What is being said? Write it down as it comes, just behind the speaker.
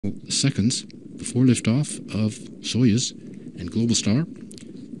Seconds before liftoff of Soyuz and Globalstar,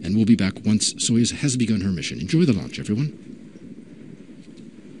 and we'll be back once Soyuz has begun her mission. Enjoy the launch, everyone.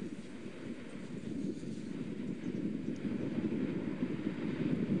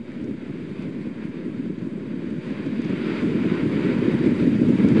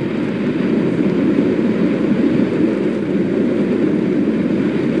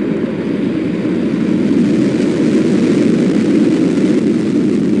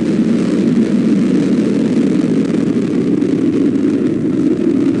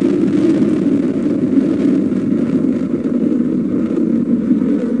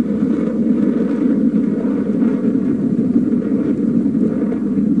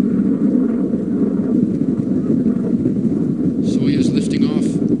 Lifting off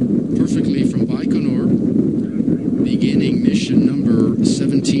perfectly from Baikonur, beginning mission number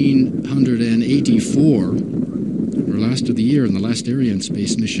 1784, our last of the year and the last area and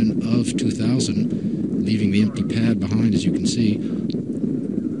space mission of 2000, leaving the empty pad behind, as you can see.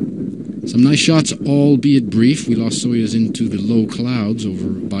 Some nice shots, albeit brief. We lost Soyuz into the low clouds over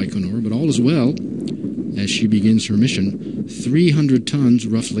Baikonur, but all is well as she begins her mission. 300 tons,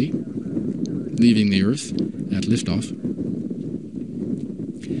 roughly, leaving the Earth at liftoff.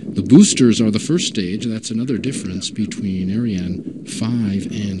 The boosters are the first stage. That's another difference between Ariane 5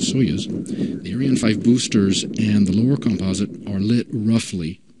 and Soyuz. The Ariane 5 boosters and the lower composite are lit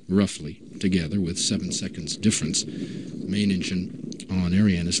roughly together with 7 seconds difference. The main engine on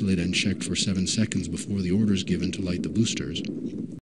Ariane is lit and checked for 7 seconds before the order is given to light the boosters.